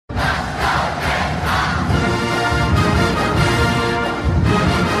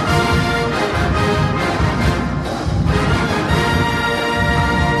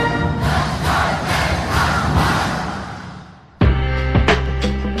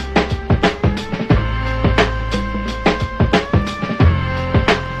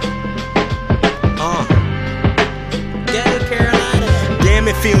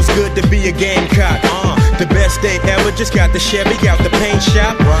day ever, just got the Chevy out the paint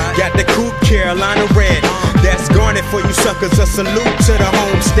shop. Got the coupe, Carolina red. That's garnet for you suckers, a salute to the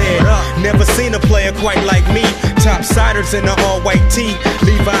homestead. Never seen a player quite like me. Top siders in the all-white tee.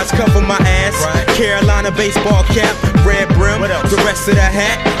 Levi's cover my ass. Carolina baseball cap, red brim. The rest of the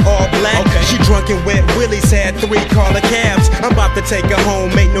hat, all black. She drunk and wet willies, had 3 caller cabs. I'm about to take her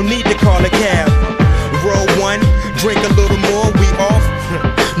home, ain't no need to call a cab. Roll one, drink a little more, we off.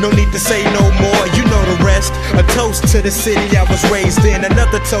 No need to say no more, you know the rest. A toast to the city I was raised in.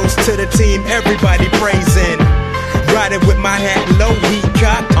 Another toast to the team everybody praising. Riding with my hat low, heat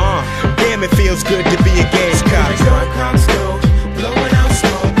cop. Damn, it feels good to be a Gamecock. Gamecock stove, blowing out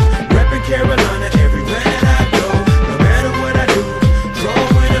smoke. Reppin' Carolina everywhere that I go. No matter what I do, draw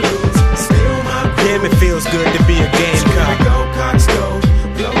win or lose, still my crew. Damn, it feels good to be a Gamecock. Gamecock stove,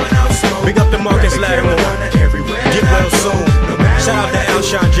 blowing out smoke. Big up the Marcus Lattimore. Get well soon. Shout out to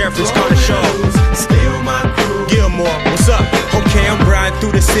Alshon Jeffries, Carter Shaw. Still my crew. Gilmore, what's up? Okay, I'm riding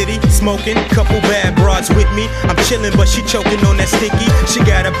through the city, smoking, couple bad broads with me. I'm chilling, but she choking on that sticky. She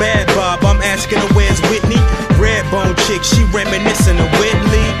got a bad bob, I'm asking her where's Whitney. Red bone chick, she reminiscing of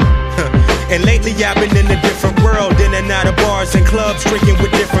Whitley. And lately I've been in a different world, in and out of bars and clubs, drinking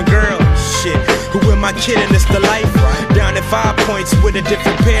with different girls. Shit, who am I kidding? It's the life. Down at 5 points with a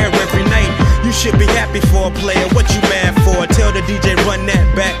different pair every night. You should be happy for a player, what you mad for? Tell the DJ run that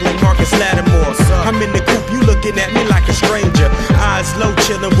back like Marcus Lattimore. I'm in the coupe, you looking at me like a stranger. Eyes low,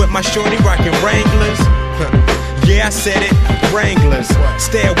 chilling with my shorty, rocking Wranglers. Yeah, I said it, Wranglers.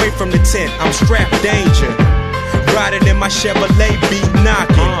 Stay away from the tent, I'm strapped, danger. Riding in my Chevrolet, beat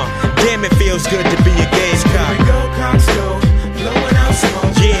knocking. Damn, it feels good to be a Gamecock. Gamecock stove, blowing out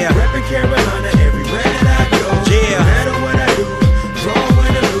smoke. Yeah. Reppin' Carolina everywhere that I go. Yeah. No matter what I do, draw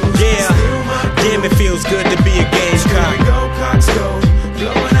win or lose, Yeah. still my crew. Damn, it feels good to be a Gamecock. Gamecock stove,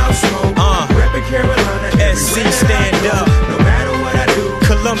 blowing out smoke. Reppin' Carolina SC everywhere stand that I go. up. No matter what I do,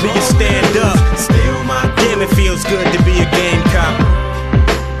 Columbia draw stand win or up. lose, still my crew. Damn, it feels good to be a Gamecock.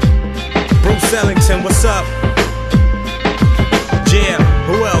 Bruce Ellington, what's up? Yeah.